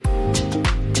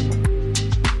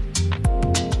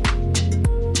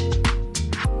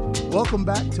Welcome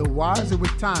back to Wiser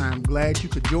with Time. Glad you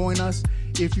could join us.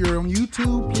 If you're on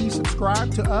YouTube, please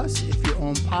subscribe to us. If you're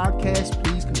on podcast,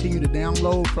 please continue to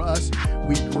download for us.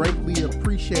 We greatly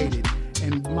appreciate it.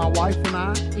 And my wife and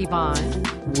I,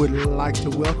 Yvonne, would like to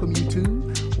welcome you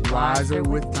to Wiser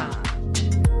with Time.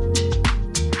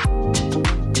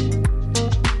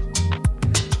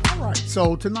 All right,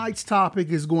 so tonight's topic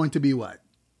is going to be what?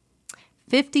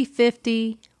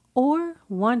 50-50 or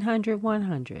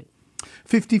 100-100.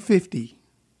 50-50.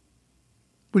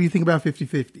 What do you think about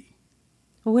 50-50?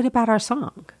 What about our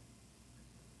song?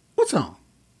 What song?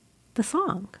 The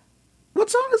song. What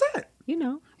song is that? You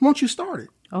know. Won't you start it?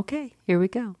 Okay, here we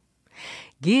go.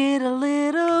 Get a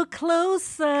little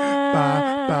closer.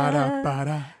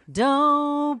 Ba-da-ba-da.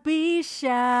 Don't be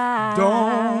shy.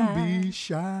 Don't be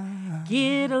shy.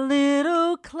 Get a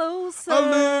little closer. A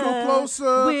little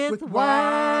closer with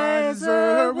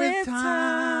Wiser with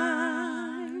Time.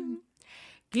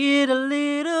 Get a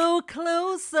little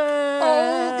closer.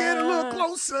 Oh, get a little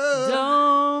closer.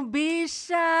 Don't be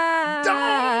shy.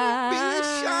 Don't be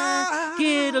shy.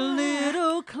 Get a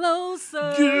little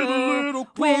closer. Get a little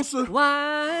closer. With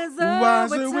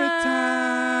Wiser with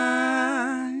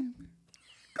Time.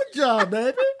 Good job,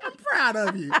 baby. I'm proud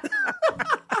of you.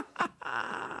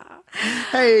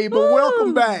 Hey, but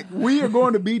welcome back. We are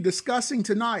going to be discussing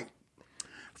tonight,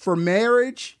 for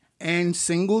marriage and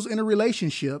singles in a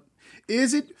relationship,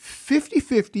 is it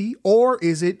 50-50 or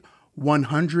is it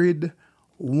 100-100?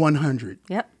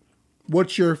 Yep.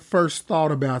 What's your first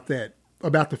thought about that,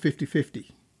 about the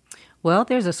 50-50? Well,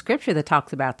 there's a scripture that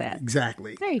talks about that.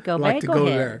 Exactly. There you go, I'd like babe. to Go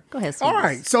ahead. there. Go ahead, All sweeties.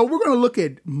 right. So we're going to look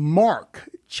at Mark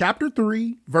chapter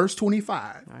 3, verse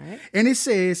 25. All right. And it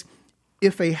says,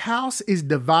 if a house is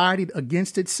divided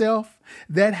against itself,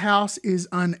 that house is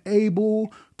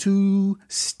unable to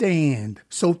stand.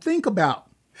 So think about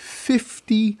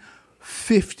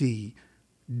 50-50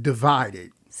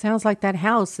 divided. Sounds like that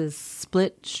house is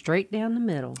split straight down the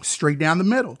middle. Straight down the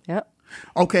middle. Yep.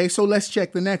 Okay, so let's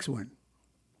check the next one.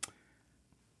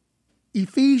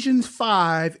 Ephesians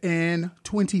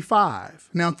 5:25.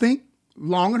 Now think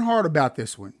long and hard about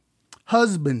this one.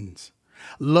 Husbands,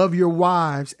 love your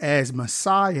wives as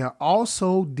Messiah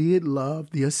also did love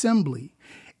the assembly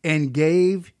and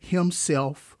gave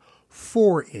himself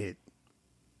for it.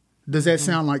 Does that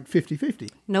sound like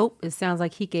 50-50? Nope. It sounds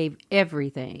like he gave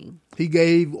everything. He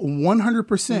gave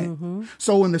 100%.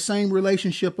 So in the same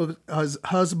relationship of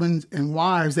husbands and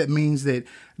wives, that means that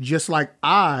just like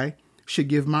I should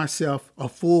give myself a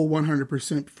full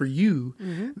 100% for you,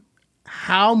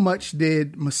 how much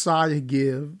did Messiah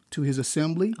give to his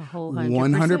assembly? A whole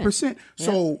 100%. 100%.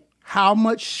 So how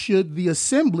much should the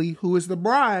assembly, who is the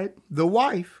bride, the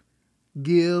wife,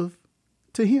 give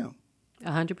to him?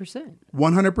 100%.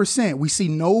 100%. We see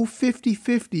no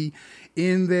 50-50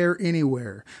 in there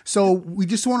anywhere. So we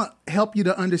just want to help you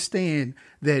to understand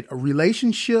that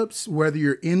relationships, whether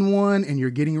you're in one and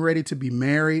you're getting ready to be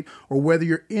married, or whether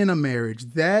you're in a marriage,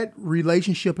 that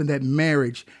relationship and that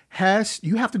marriage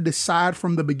you have to decide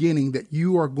from the beginning that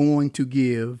you are going to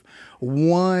give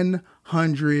 100%.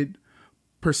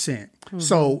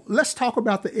 So let's talk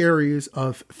about the areas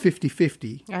of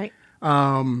 50-50. All right.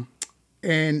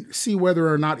 And see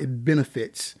whether or not it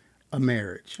benefits a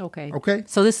marriage. Okay. Okay.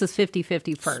 So this is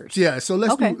 50-50 first. Yeah. So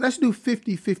let's Okay. do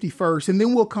 50-50 first, and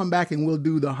then we'll come back and we'll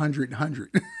do the 100-100.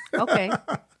 Okay.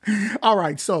 All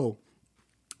right. So,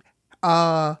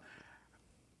 Love.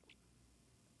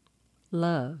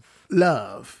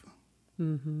 love.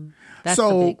 That's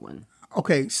So- the big one.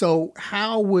 Okay. So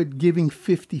how would giving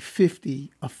 50-50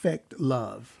 affect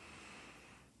love?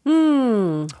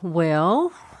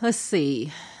 Well, let's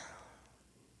see.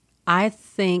 I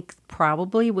think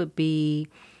probably would be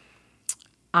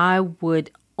I would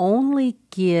only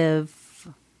give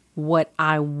what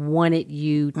I wanted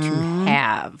you to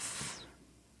have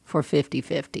for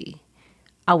 50-50.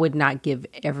 I would not give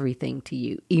everything to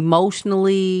you.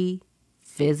 Emotionally,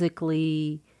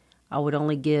 physically, I would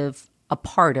only give a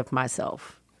part of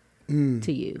myself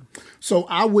to you. So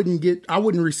I wouldn't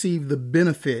receive the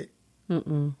benefit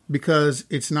because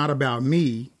it's not about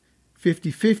me.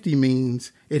 50-50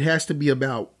 means it has to be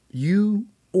about you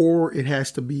or it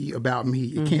has to be about me.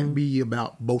 It can't be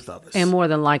about both of us. And more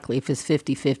than likely, if it's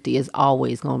 50-50, it's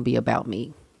always going to be about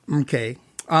me. Okay.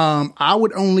 I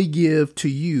would only give to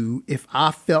you if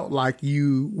I felt like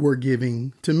you were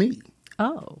giving to me.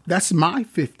 Oh, That's my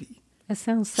 50. that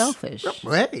sounds selfish.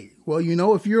 Hey, well,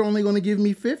 if you're only going to give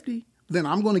me 50, then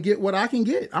I'm going to get what I can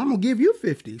get. I'm going to give you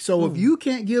 50. So if you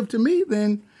can't give to me,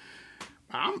 then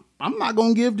I'm not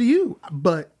going to give to you.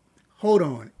 But hold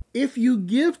on. If you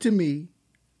give to me,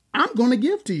 I'm going to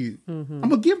give to you. I'm going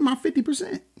to give my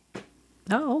 50%.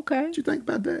 Oh, okay. What you think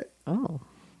about that? Oh,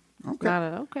 Okay. got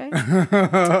it. Okay.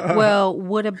 Well,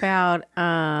 what about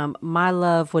my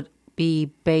love would be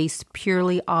based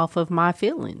purely off of my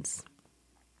feelings?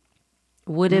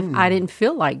 What if I didn't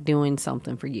feel like doing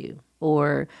something for you?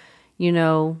 Or,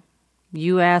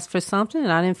 you asked for something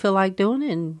and I didn't feel like doing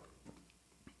it and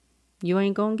you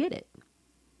ain't going to get it.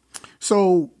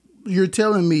 So you're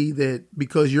telling me that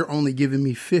because you're only giving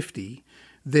me 50,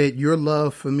 that your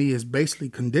love for me is basically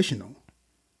conditional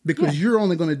because you're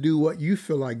only going to do what you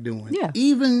feel like doing. Yeah.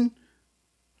 Even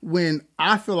when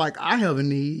I feel like I have a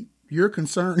need, your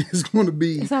concern is going to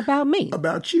be It's about me.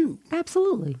 about you.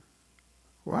 Absolutely.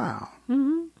 Wow.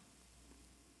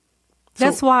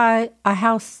 That's why a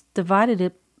house divided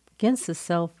against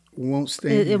itself, Won't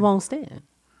stand. it won't stand.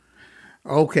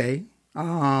 Okay.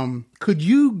 Could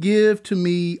you give to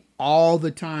me all the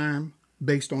time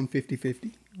based on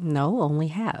 50-50? No, only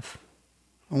half.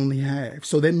 Only half.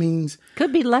 So that means,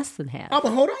 Could be less than half. but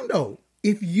hold on though.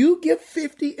 If you give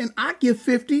 50 and I give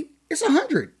 50, it's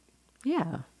 100.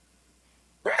 Yeah.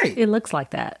 Right. It looks like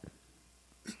that.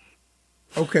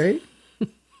 Okay.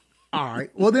 All right.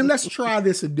 Well, then let's try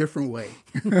this a different way.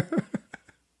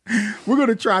 We're going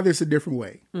to try this a different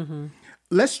way. Mm-hmm.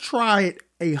 Let's try it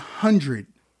 100.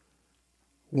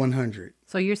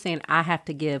 So you're saying I have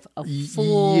to give a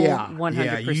full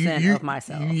 100% of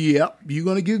myself. Yep. You're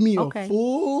going to give me Okay. a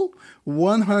full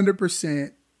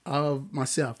 100% of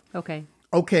myself. Okay.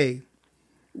 Okay.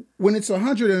 When it's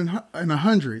 100 and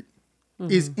 100,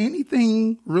 is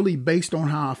anything really based on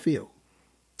how I feel?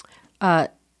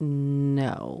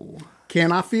 No.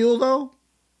 Can I feel though?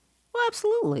 Well,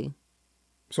 absolutely.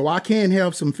 So I can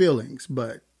have some feelings,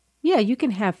 but Yeah, you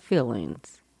can have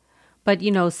feelings. But,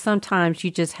 sometimes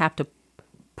you just have to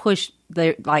push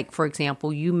like, for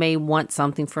example, you may want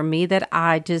something from me that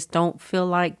I just don't feel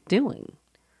like doing.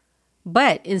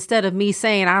 But instead of me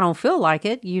saying I don't feel like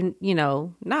it,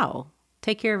 no,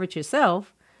 take care of it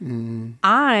yourself.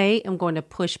 I am going to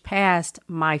push past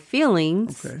my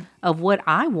feelings of what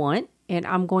I want, and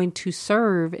I'm going to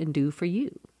serve and do for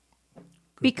you.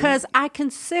 Because I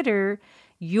consider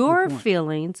your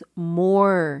feelings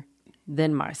more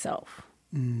than myself.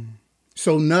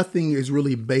 so nothing is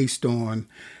really based on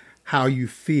how you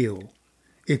feel.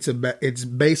 It's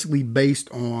basically based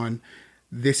on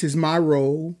this is my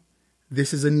role.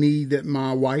 This is a need that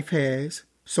my wife has.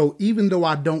 So even though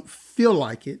I don't feel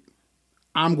like it,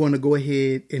 I'm going to go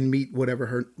ahead and meet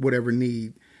whatever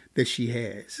need that she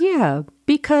has. Yeah,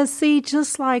 because see,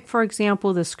 just like, for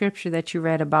example, the scripture that you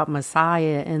read about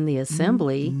Messiah in the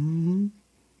assembly,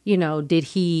 did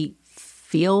he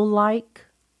feel like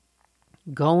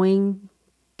going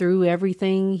through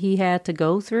everything he had to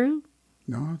go through?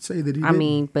 No, I'd say that he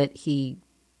didn't. But he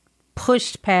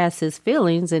pushed past his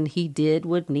feelings and he did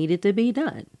what needed to be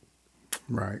done.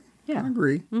 Right. Yeah. I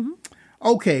agree.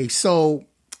 Okay, so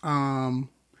how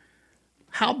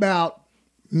about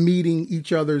meeting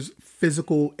each other's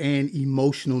physical and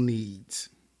emotional needs?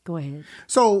 Go ahead.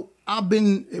 So I've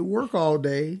been at work all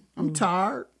day. I'm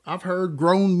tired. I've heard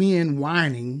grown men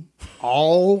whining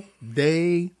all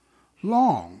day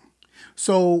long.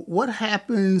 So what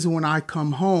happens when I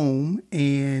come home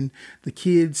and the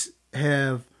kids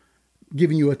have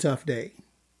given you a tough day?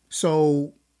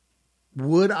 So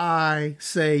would I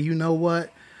say, you know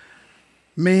what,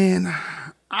 man,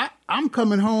 I'm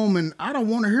coming home and I don't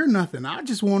want to hear nothing. I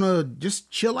just want to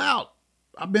just chill out.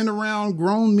 I've been around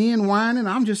grown men whining.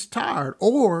 I'm just tired.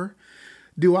 Or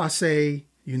do I say,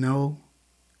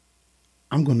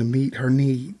 I'm going to meet her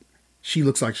need. She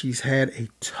looks like she's had a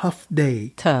tough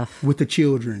day with the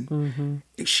children.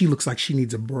 She looks like she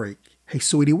needs a break. Hey,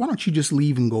 sweetie, why don't you just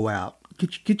leave and go out?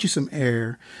 Get you some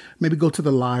air. Maybe go to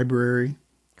the library.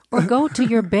 Or go to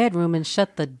your bedroom and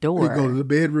shut the door. Go to the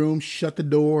bedroom, shut the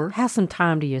door. Have some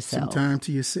time to yourself. Some time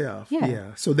to yourself.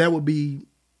 Yeah. So that would be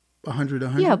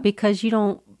 100. Yeah, because you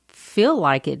don't feel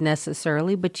like it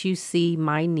necessarily, but you see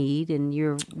my need and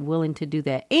you're willing to do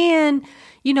that. And,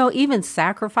 even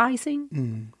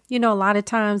sacrificing, a lot of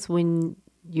times when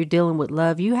you're dealing with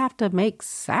love, you have to make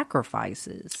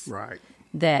sacrifices. Right.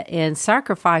 And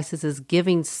sacrifices is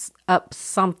giving up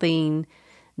something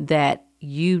that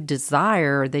you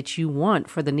desire, that you want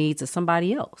for the needs of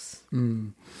somebody else.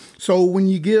 So when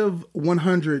you give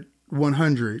 100,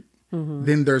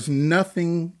 then there's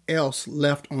nothing else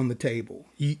left on the table.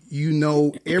 You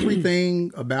know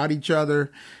everything about each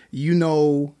other. You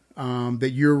know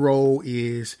that your role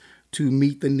is to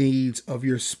meet the needs of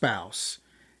your spouse.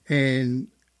 And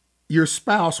your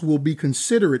spouse will be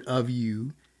considerate of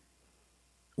you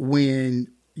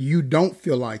when you don't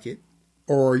feel like it,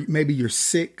 or maybe you're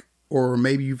sick, or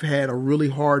maybe you've had a really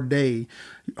hard day,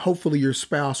 hopefully your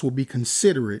spouse will be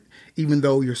considerate, even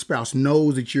though your spouse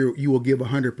knows that you will give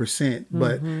 100%,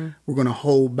 but we're going to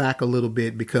hold back a little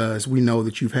bit because we know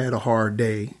that you've had a hard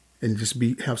day, and just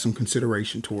have some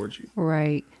consideration towards you.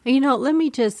 Right. And, let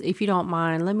me just, if you don't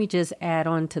mind, let me just add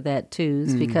on to that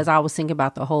too, because I was thinking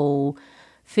about the whole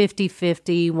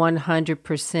 50-50,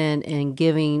 100% and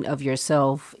giving of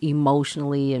yourself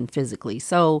emotionally and physically.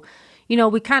 So,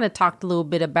 we kind of talked a little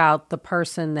bit about the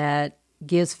person that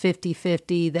gives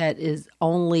 50-50, that is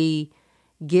only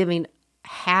giving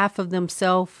half of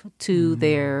themselves to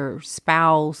their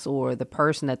spouse or the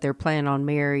person that they're planning on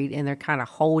married, and they're kind of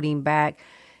holding back.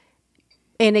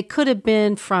 And it could have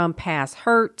been from past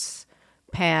hurts,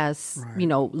 past,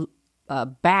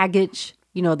 baggage,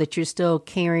 that you're still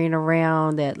carrying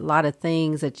around, that a lot of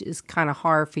things that is kind of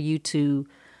hard for you to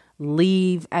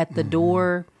leave at the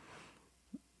door.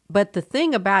 But the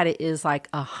thing about it is, like,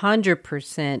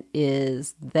 100%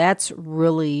 is, that's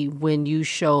really when you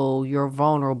show your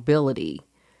vulnerability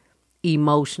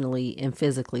emotionally and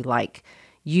physically. Like,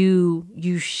 you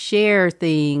share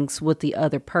things with the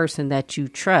other person that you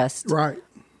trust. Right.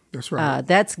 That's right.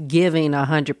 That's giving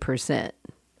 100%,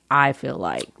 I feel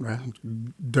like. Right.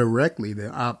 Directly.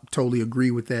 I totally agree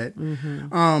with that.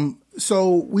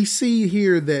 So we see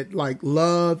here that, like,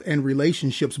 love and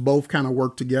relationships both kind of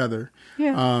work together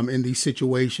in these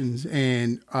situations.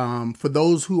 And for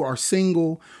those who are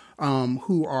single,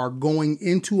 who are going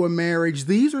into a marriage,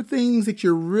 these are things that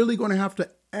you're really going to have to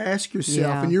ask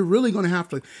yourself, and you're really going to have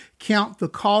to count the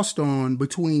cost on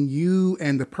between you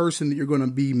and the person that you're going to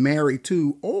be married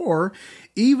to. Or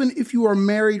even if you are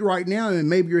married right now and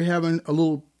maybe you're having a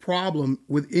little problem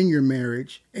within your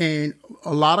marriage, and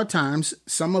a lot of times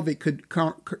some of it could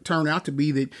turn out to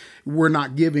be that we're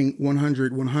not giving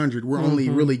 100. We're only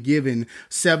really giving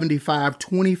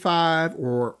 75-25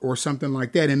 or something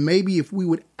like that. And maybe if we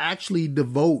would actually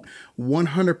devote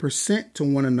 100% to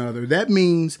one another, that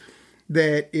means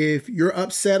that if you're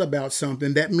upset about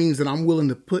something, that means that I'm willing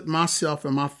to put myself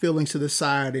and my feelings to the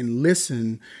side and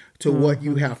listen to what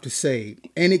you have to say.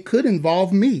 And it could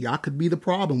involve me. I could be the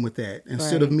problem with that.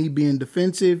 Instead of me being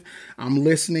defensive, I'm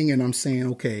listening and I'm saying,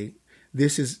 okay,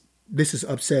 this is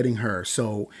upsetting her.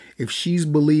 So if she's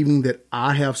believing that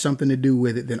I have something to do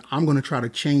with it, then I'm going to try to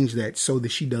change that so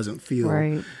that she doesn't feel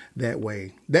that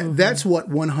way. That's what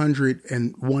 100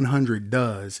 and 100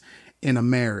 does in a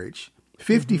marriage.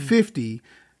 50-50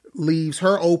 leaves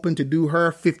her open to do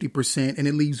her 50%, and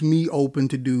it leaves me open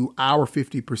to do our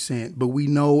 50%. But we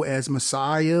know, as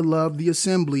Messiah loved the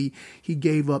assembly, he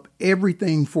gave up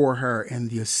everything for her. And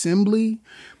the assembly,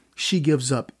 she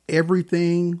gives up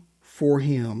everything for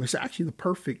him. It's actually the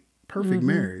perfect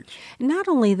marriage. Not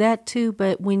only that too,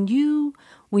 but when you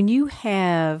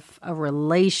have a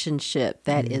relationship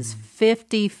that is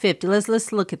 50-50,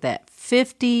 let's look at that.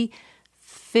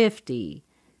 50-50.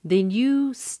 Then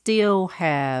you still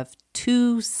have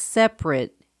two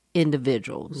separate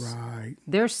individuals. Right.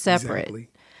 They're separate. Exactly.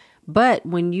 But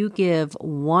when you give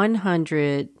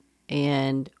 100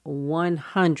 and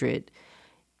 100,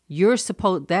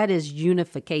 that is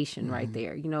unification right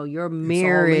there. Your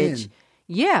marriage.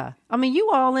 Yeah. I mean,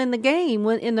 you all in the game.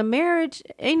 When in the marriage,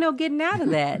 ain't no getting out of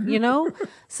that,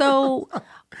 So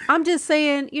I'm just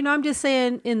saying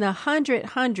in the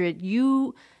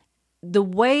 100, the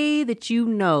way that you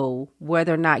know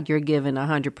whether or not you're giving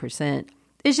 100%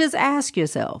 is just ask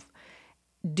yourself,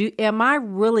 am I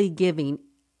really giving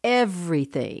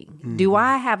everything? Do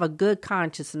I have a good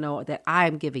conscience to know that I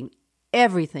am giving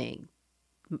everything?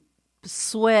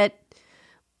 Sweat,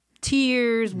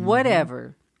 tears,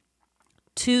 whatever,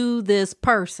 to this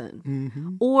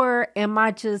person? Or am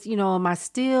I just, am I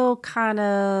still kind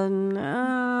of,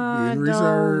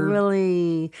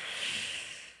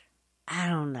 I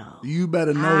don't know. You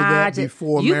better know that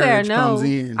before marriage comes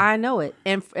in. I know it.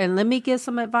 And let me give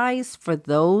some advice for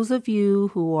those of you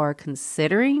who are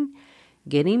considering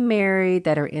getting married,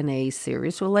 that are in a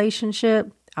serious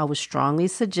relationship. I would strongly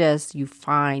suggest you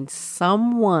find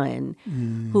someone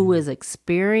who is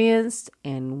experienced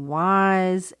and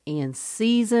wise and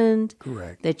seasoned.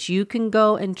 Correct. That you can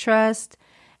go and trust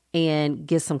and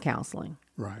get some counseling.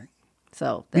 Right.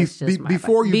 So that's just my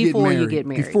before advice. you get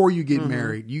married. Before you get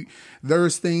married,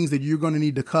 there's things that you're going to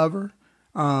need to cover.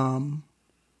 Oh,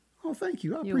 thank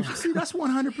you. I appreciate it. See, that's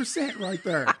 100% right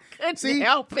there. I couldn't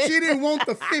help it. She didn't want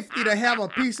the 50 to have a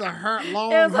piece of her,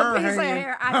 long it was hair a piece hanging. of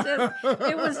hair.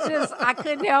 I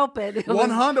couldn't help it.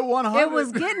 100. It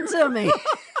was getting to me.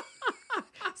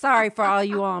 Sorry for all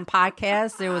you on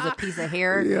podcasts. There was a piece of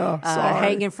hair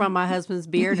hanging from my husband's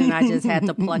beard, and I just had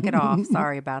to pluck it off.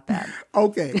 Sorry about that.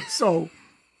 Okay, so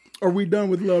Are we done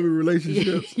with love and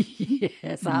relationships?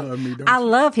 Yes, Love me, don't I you?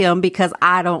 love him because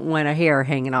I don't want a hair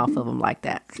hanging off of him like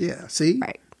that. Yeah, see?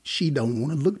 Right. She don't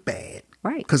want to look bad.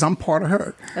 Right. Because I'm part of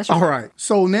her. That's All right. right.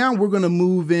 So now we're going to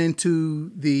move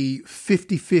into the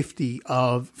 50-50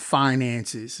 of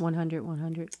finances. 100,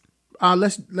 100.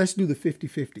 Let's do the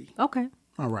 50-50. Okay.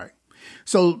 All right.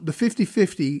 So the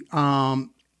 50-50,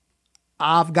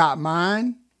 I've got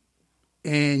mine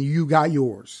and you got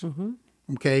yours.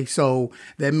 Okay. So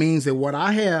that means that what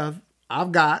I have,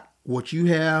 I've got. What you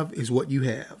have is what you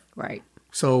have. Right.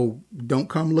 So don't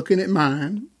come looking at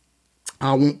mine.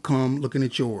 I won't come looking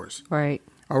at yours. Right.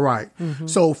 All right.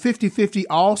 So 50-50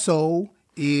 also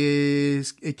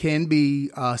it can be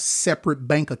separate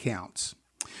bank accounts.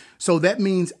 So that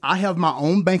means I have my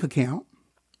own bank account.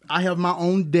 I have my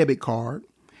own debit card.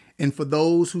 And for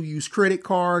those who use credit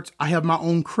cards, I have my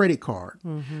own credit card.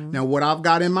 Now, what I've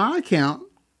got in my account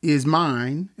is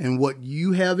mine, and what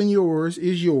you have in yours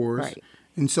is yours. Right.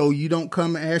 And so you don't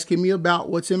come asking me about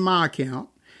what's in my account.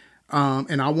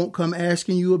 And I won't come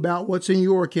asking you about what's in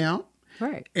your account.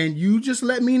 Right. And you just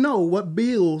let me know what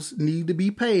bills need to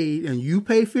be paid. And you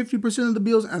pay 50% of the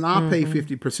bills and I pay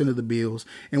 50% of the bills.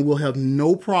 And we'll have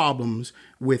no problems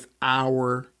with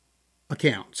our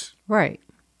accounts. Right.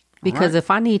 Because right.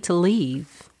 if I need to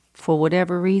leave for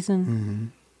whatever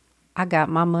reason, I got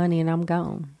my money and I'm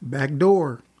gone. Back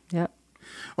door. Yep.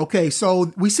 Okay,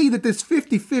 so we see that this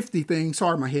 50-50 thing,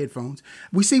 sorry, my headphones.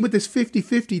 We see with this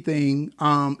 50-50 thing,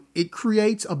 it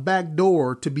creates a back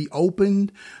door to be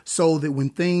opened so that when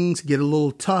things get a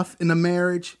little tough in the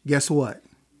marriage, guess what?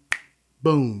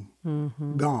 Boom,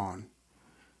 gone.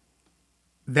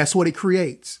 That's what it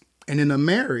creates. And in a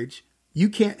marriage, you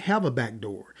can't have a back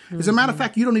door. As a matter of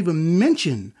fact, you don't even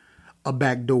mention a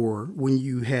back door when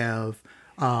you have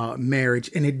marriage,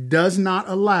 and it does not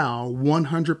allow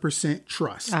 100%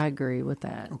 trust. I agree with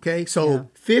that. Okay, so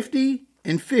 50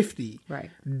 and 50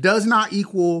 Right. does not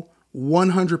equal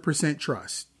 100%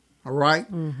 trust. All right?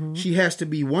 She has to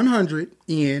be 100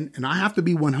 in, and I have to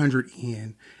be 100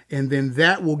 in, and then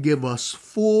that will give us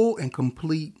full and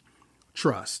complete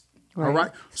trust. All Right.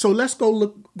 right? So let's go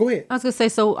look. Go ahead. I was going to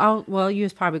say, you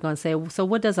was probably going to say, so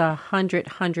what does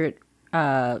 100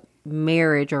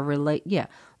 marriage or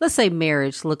let's say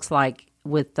marriage looks like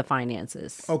with the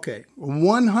finances? Okay.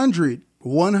 100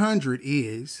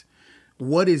 is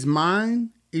what is mine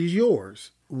is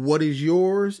yours. What is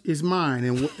yours is mine.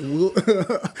 And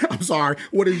I'm sorry.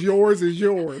 What is yours is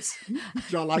yours.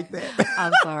 Y'all like that?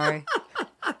 I'm sorry.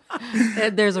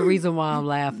 There's a reason why I'm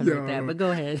laughing at that, but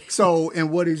go ahead. So,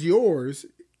 and what is yours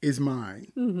is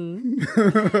mine.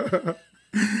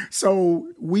 So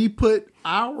we put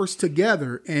ours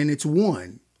together and it's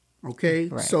one. Okay.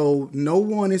 Right. So no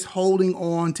one is holding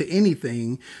on to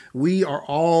anything. We are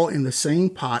all in the same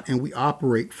pot and we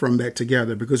operate from that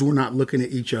together because we're not looking at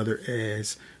each other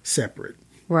as separate.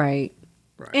 Right.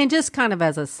 And just kind of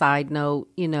as a side note,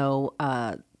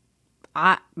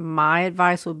 my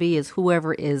advice would be is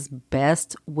whoever is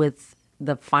best with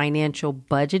the financial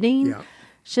budgeting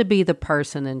should be the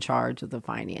person in charge of the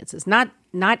finances. Not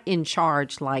in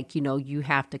charge like, you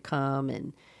have to come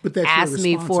and But that's ask your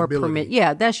me for a responsibility. permit.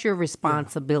 Yeah, that's your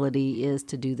responsibility is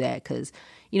to do that because,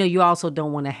 you also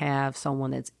don't want to have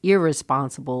someone that's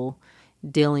irresponsible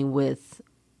dealing with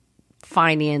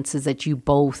finances that you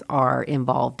both are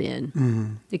involved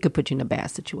in. It could put you in a bad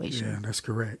situation. Yeah, that's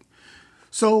correct.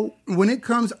 So when it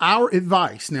comes our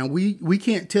advice, now we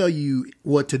can't tell you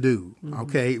what to do.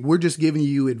 Okay, we're just giving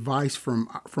you advice from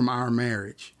our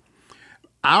marriage.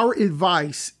 Our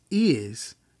advice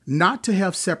is not to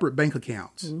have separate bank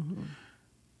accounts.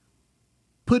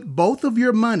 Put both of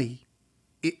your monies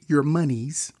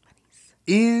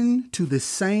into the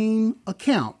same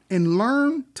account and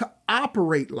learn to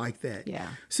operate like that. Yeah.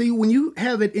 See, when you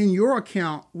have it in your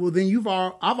account, well, then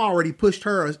I've already pushed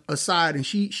her aside and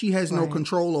she has no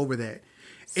control over that.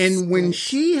 And when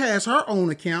she has her own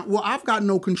account, well, I've got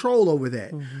no control over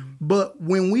that. But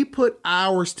when we put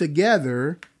ours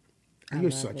together, you're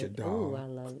such a dog. Oh, I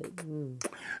love it.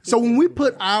 So when we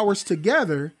put ours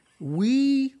together,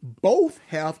 we both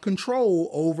have control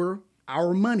over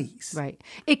our monies. Right.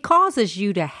 It causes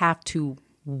you to have to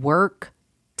work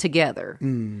together.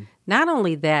 Not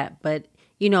only that, but,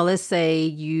 let's say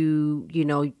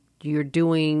you're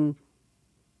doing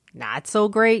not so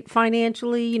great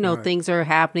financially. Things are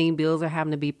happening, bills are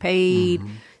having to be paid,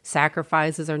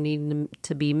 sacrifices are needing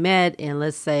to be met. And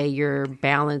let's say your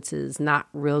balance is not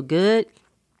real good.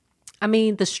 I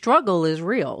mean, the struggle is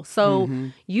real. So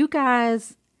you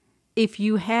guys, if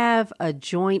you have a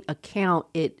joint account,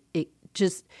 it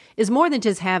just, it's more than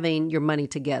just having your money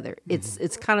together.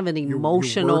 It's kind of an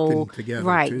emotional, you're working together,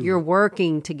 right? too. You're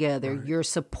working together. Right. You're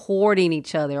supporting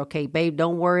each other. Okay, babe,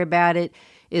 don't worry about it.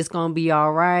 It's going to be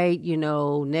all right. You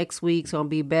know, next week's going to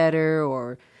be better,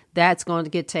 or that's going to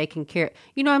get taken care of.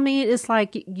 You know what I mean? It's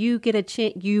like you get a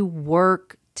chance, you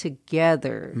work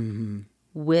together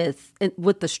with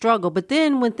the struggle. But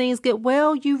then when things get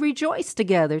well, you rejoice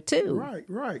together too. Right,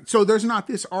 right. So there's not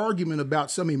this argument about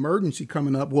some emergency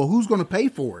coming up. Well, who's going to pay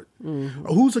for it?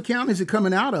 Whose account is it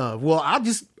coming out of? Well, I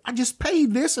just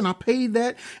paid this and I paid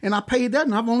that and I paid that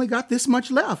and I've only got this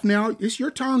much left. Now it's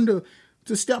your turn to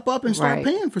step up and start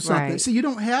paying for something. So you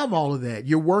don't have all of that.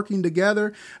 You're working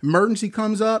together. Emergency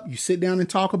comes up. You sit down and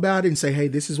talk about it and say, hey,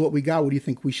 this is what we got. What do you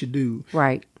think we should do?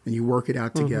 Right. And you work it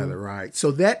out together, right?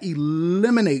 So that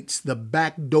eliminates the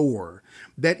back door.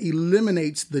 That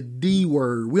eliminates the D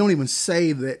word. We don't even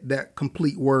say that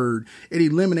complete word. It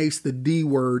eliminates the D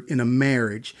word in a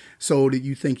marriage so that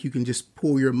you think you can just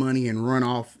pull your money and run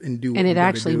off and do what you And it gotta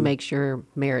actually do. makes your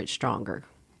marriage stronger.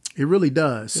 It really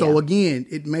does. So again,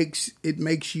 it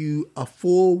makes you a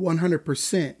full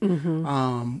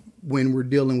 100% when we're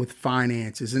dealing with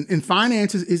finances, and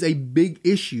finances is a big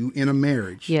issue in a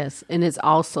marriage. Yes, and it's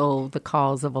also the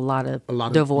cause of a lot of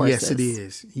divorces. Yes, it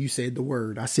is. You said the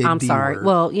word. I said. I'm D sorry. word.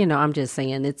 Well, you know, I'm just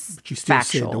saying it's But you still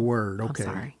factual. said the word. Okay.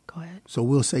 I'm sorry. Go ahead. So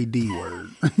we'll say D word.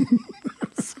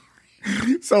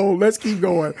 So let's keep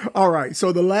going. All right.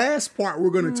 So the last part we're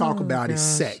going to talk about is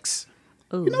sex.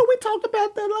 Ooh. You know, we talked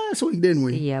about that last week, didn't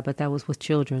we? Yeah, but that was with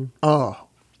children. Oh,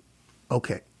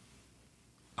 okay.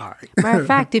 All right. Matter of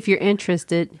fact, if you're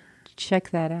interested,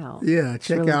 check that out. Yeah, It's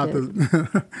check really out good.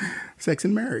 the Sex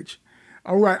and Marriage.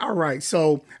 All right.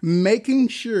 So making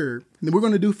sure, we're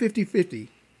going to do 50-50.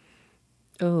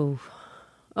 Oh,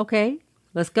 okay.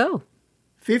 Let's go.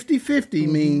 50-50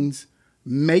 means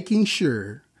making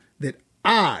sure that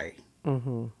I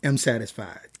am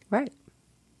satisfied. Right.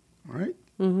 All right?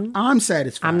 I'm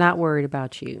satisfied. I'm not worried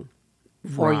about you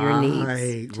for your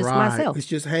needs. Just myself. It's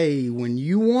just, hey, when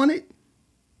you want it,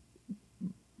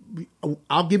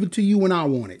 I'll give it to you when I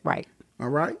want it. Right. All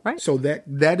right? Right. So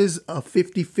that is a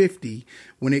 50-50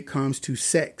 when it comes to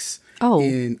sex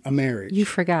in a marriage. You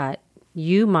forgot.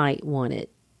 You might want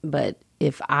it, but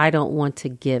if I don't want to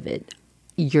give it,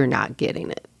 you're not getting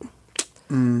it.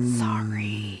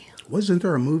 Sorry. Wasn't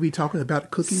there a movie talking about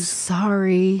cookies?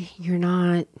 Sorry, you're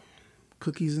not.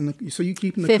 Cookies so you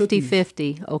keeping the cookies.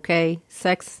 50-50, okay?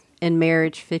 Sex and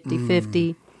marriage,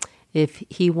 50-50. If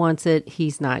he wants it,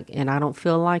 he's not. And I don't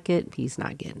feel like it, he's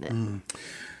not getting it.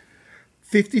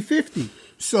 50-50.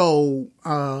 So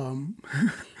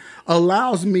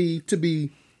allows me to be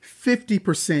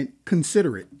 50%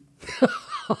 considerate.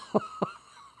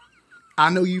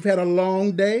 I know you've had a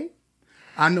long day.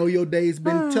 I know your day's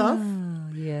been tough.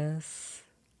 Yes.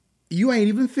 You ain't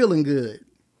even feeling good.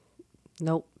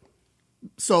 Nope.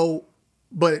 So,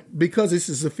 but because this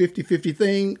is a 50-50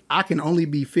 thing, I can only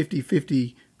be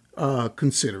 50-50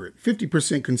 considerate,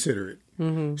 50% considerate.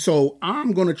 So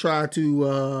I'm going to try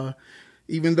to,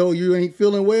 even though you ain't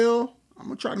feeling well, I'm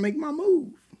going to try to make my move.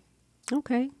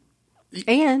 Okay.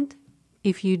 And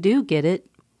if you do get it,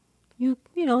 you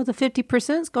know, the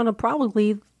 50% is going to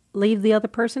probably leave the other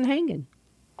person hanging.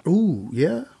 Ooh,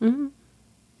 yeah.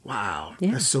 Wow.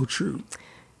 Yeah. That's so true.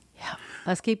 Yeah.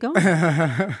 Let's keep going.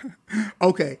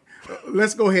 Okay.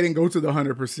 Let's go ahead and go to the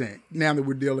 100% now that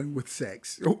we're dealing with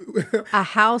sex. A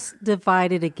house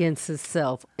divided against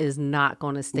itself is not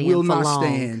going to stand Will for not long.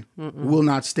 stand. Will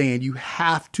not stand. You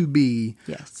have to be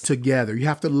together. You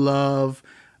have to love,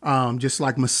 just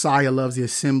like Messiah loves the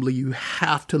assembly, you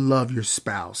have to love your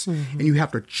spouse. And you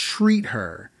have to treat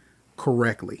her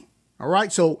correctly. All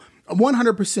right? So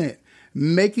 100%,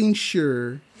 making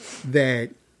sure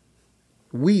that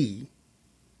we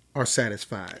are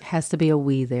satisfied. It has to be a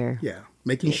we there. Yeah.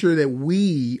 Making sure that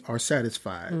we are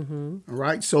satisfied. All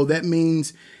right. So that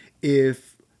means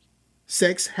if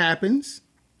sex happens,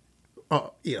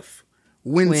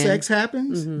 when sex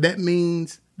happens, that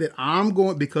means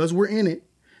that because we're in it,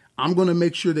 I'm going to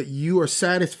make sure that you are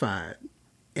satisfied,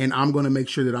 and I'm going to make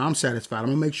sure that I'm satisfied. I'm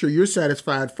going to make sure you're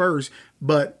satisfied first,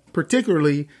 but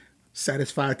particularly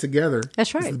satisfied together.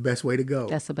 That's right. Is the best way to go.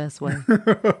 That's the best way.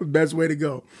 Best way to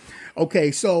go.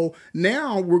 Okay, so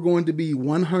now we're going to be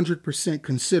 100%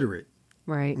 considerate.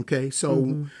 Right. Okay,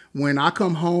 so when I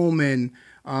come home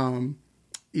and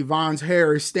Yvonne's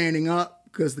hair is standing up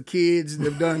because the kids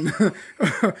have done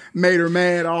made her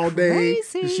mad all day.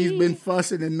 Crazy. She's been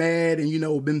fussing and mad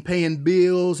and, been paying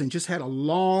bills and just had a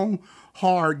long,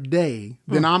 hard day,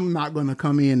 then I'm not going to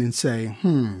come in and say,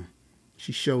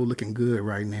 she's sure looking good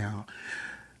right now.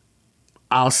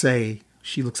 I'll say,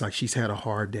 she looks like she's had a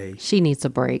hard day. She needs a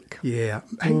break. Yeah.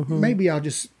 Hey, maybe I'll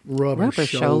just rub her Her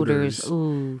shoulders.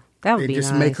 Ooh, that would and be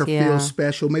just nice. make her yeah. feel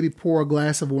special. Maybe pour a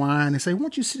glass of wine and say, "Why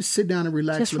don't you sit down and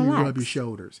relax? Just Let me rub relax. your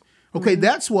shoulders." Okay,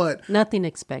 that's what. Nothing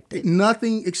expected.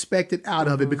 Nothing expected out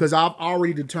of it because I've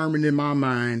already determined in my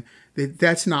mind that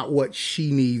that's not what she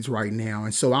needs right now.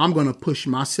 And so I'm going to push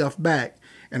myself back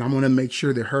and I'm going to make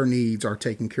sure that her needs are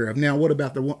taken care of. Now, what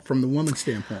about from the woman's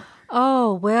standpoint?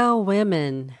 Oh, well,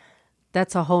 women.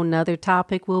 That's a whole nother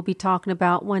topic we'll be talking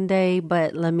about one day.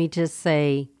 But let me just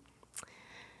say,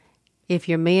 if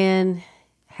your man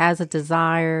has a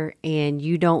desire and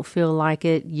you don't feel like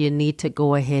it, you need to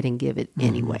go ahead and give it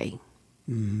anyway.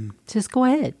 Just go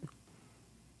ahead.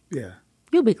 Yeah.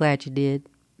 You'll be glad you did.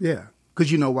 Yeah.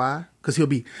 Because you know why? Because he'll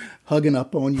be hugging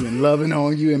up on you and loving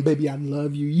on you. And baby, I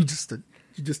love you. You just a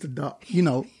dog. You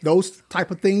know, those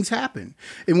type of things happen.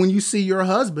 And when you see your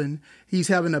husband, he's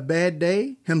having a bad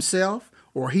day himself,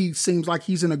 or he seems like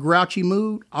he's in a grouchy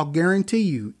mood, I'll guarantee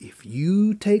you, if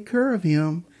you take care of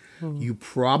him, you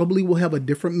probably will have a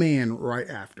different man right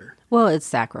after. Well, it's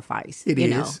sacrifice. It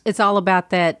is. It's all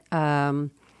about that. I'm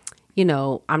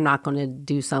not going to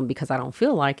do something because I don't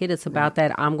feel like it. It's about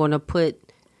that I'm going to put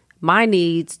my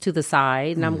needs to the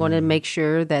side and I'm going to make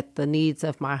sure that the needs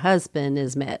of my husband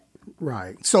is met.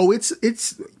 Right. So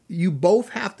it's you both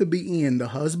have to be in. The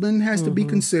husband has to be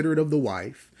considerate of the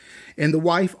wife, and the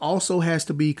wife also has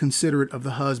to be considerate of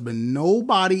the husband.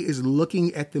 Nobody is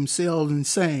looking at themselves and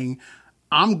saying,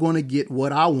 I'm going to get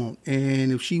what I want.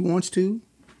 And if she wants to,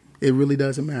 it really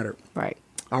doesn't matter. Right.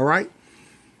 All right.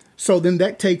 So then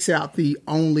that takes out the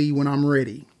only when I'm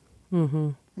ready.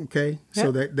 Okay. Yep.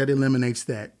 So that eliminates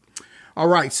that. All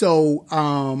right. So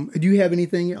do you have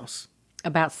anything else?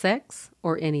 About sex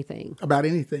or anything? About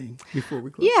anything before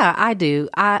we close? Yeah, I do.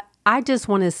 I just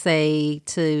want to say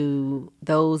to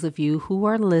those of you who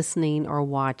are listening or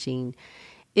watching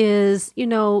is,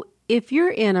 if you're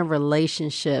in a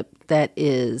relationship that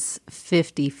is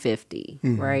 50-50,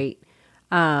 right?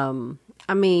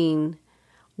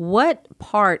 What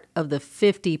part of the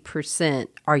 50%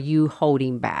 are you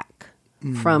holding back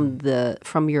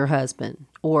from your husband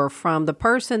or from the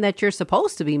person that you're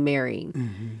supposed to be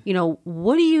marrying?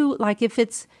 What do you like if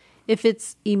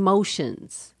it's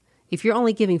emotions? If you're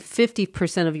only giving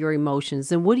 50% of your emotions,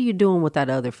 then what are you doing with that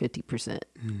other 50%?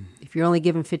 If you're only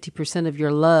giving 50% of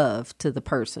your love to the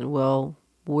person, well,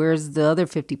 where's the other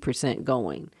 50%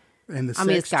 going? And the sex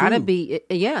it's got to too. be,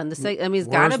 and the sex. It's Where's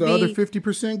got to be the other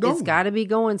 50% going? It's got to be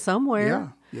going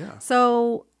somewhere. Yeah.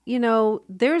 So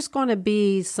there's going to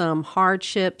be some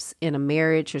hardships in a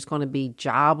marriage. There's going to be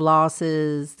job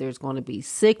losses. There's going to be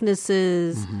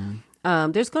sicknesses.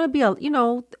 There's going to be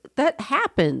that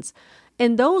happens.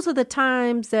 And those are the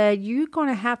times that you're going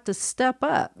to have to step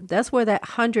up. That's where that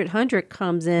 100-100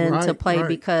 comes in to play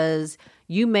because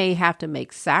you may have to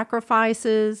make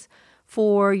sacrifices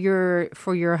for your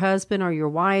husband or your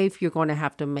wife. You're going to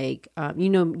have to make,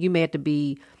 you may have to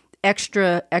be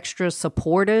extra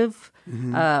supportive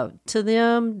to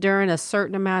them during a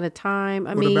certain amount of time.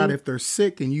 What about if they're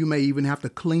sick and you may even have to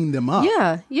clean them up?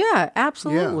 Yeah,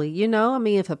 absolutely.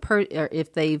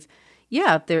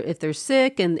 If they're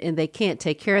sick and they can't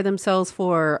take care of themselves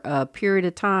for a period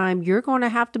of time, you're going to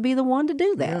have to be the one to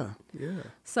do that. Yeah.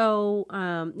 So,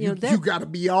 you got to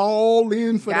be all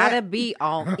in for that. Got to be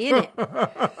all in it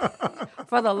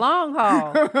for the long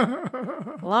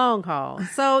haul.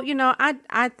 So,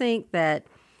 I think that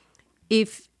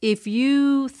if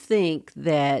you think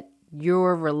that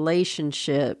your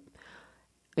relationship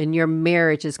and your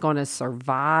marriage is going to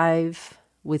survive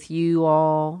with you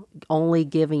all only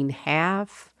giving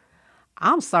half,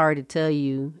 I'm sorry to tell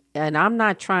you, and I'm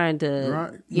not trying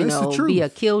to, be a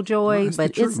killjoy,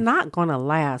 but it's not going to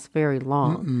last very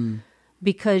long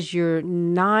because you're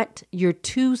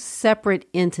two separate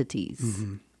entities.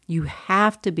 You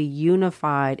have to be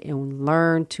unified and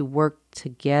learn to work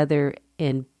together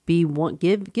and be one.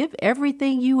 Give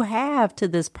everything you have to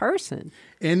this person.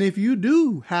 And if you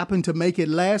do happen to make it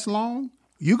last long,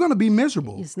 you're going to be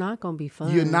miserable. It's not going to be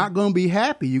fun. You're not going to be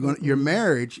happy. Your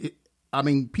marriage.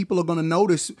 People are going to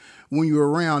notice when you're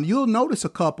around. You'll notice a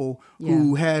couple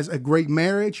who has a great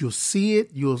marriage. You'll see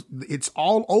it. It's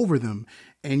all over them.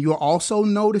 And you'll also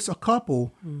notice a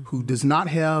couple who does not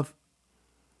have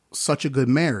such a good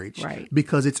marriage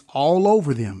because it's all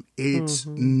over them. It's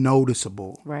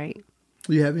noticeable. Right.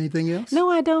 Do you have anything else?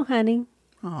 No, I don't, honey.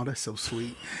 Oh, that's so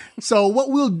sweet. So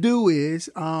what we'll do is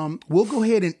we'll go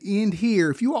ahead and end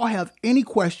here. If you all have any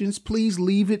questions, please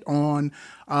leave it on.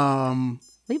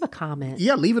 Leave a comment.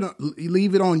 Yeah, leave it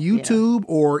on YouTube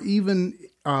or even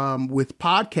with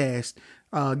podcast.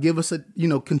 Give us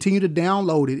continue to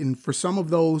download it. And for some of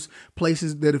those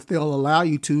places that if they'll allow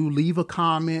you to, leave a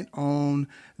comment on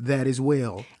that as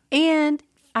well. And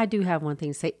I do have one thing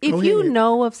to say. If you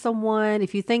know of someone,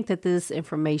 if you think that this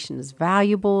information is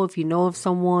valuable, if you know of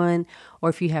someone, or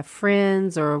if you have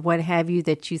friends or what have you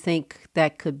that you think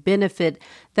that could benefit,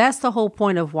 that's the whole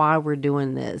point of why we're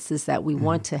doing this, is that we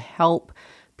want to help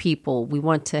people. We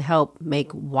want to help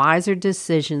make wiser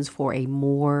decisions for a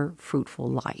more fruitful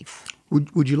life.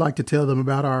 Would you like to tell them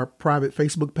about our private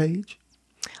Facebook page?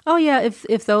 Oh, yeah.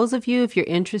 If those of you, if you're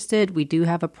interested, we do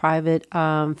have a private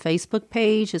Facebook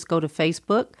page. Just go to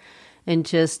Facebook and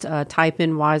just type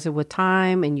in Wiser with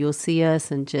Time, and you'll see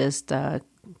us, and just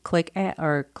click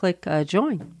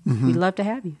join. We'd love to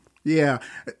have you. Yeah.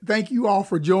 Thank you all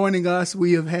for joining us.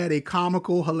 We have had a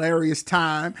comical, hilarious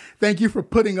time. Thank you for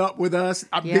putting up with us.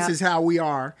 This is how we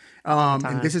are.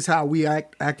 And this is how we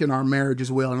act in our marriage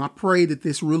as well. And I pray that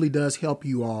this really does help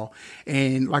you all.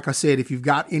 And like I said, if you've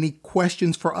got any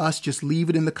questions for us, just leave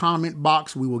it in the comment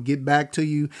box. We will get back to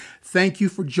you. Thank you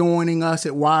for joining us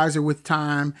at Wiser with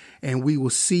Time. And we will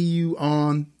see you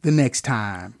on the next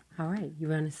time. All right. You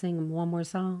want to sing one more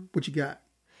song? What you got?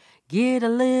 Get a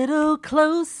little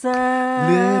closer.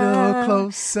 Little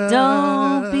closer.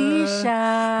 Don't be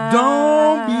shy.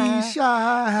 Don't be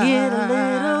shy. Get a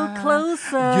little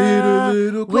closer. Get a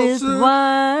little closer.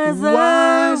 With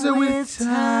Wiser with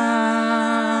Time.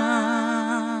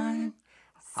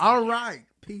 All right.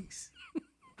 Peace.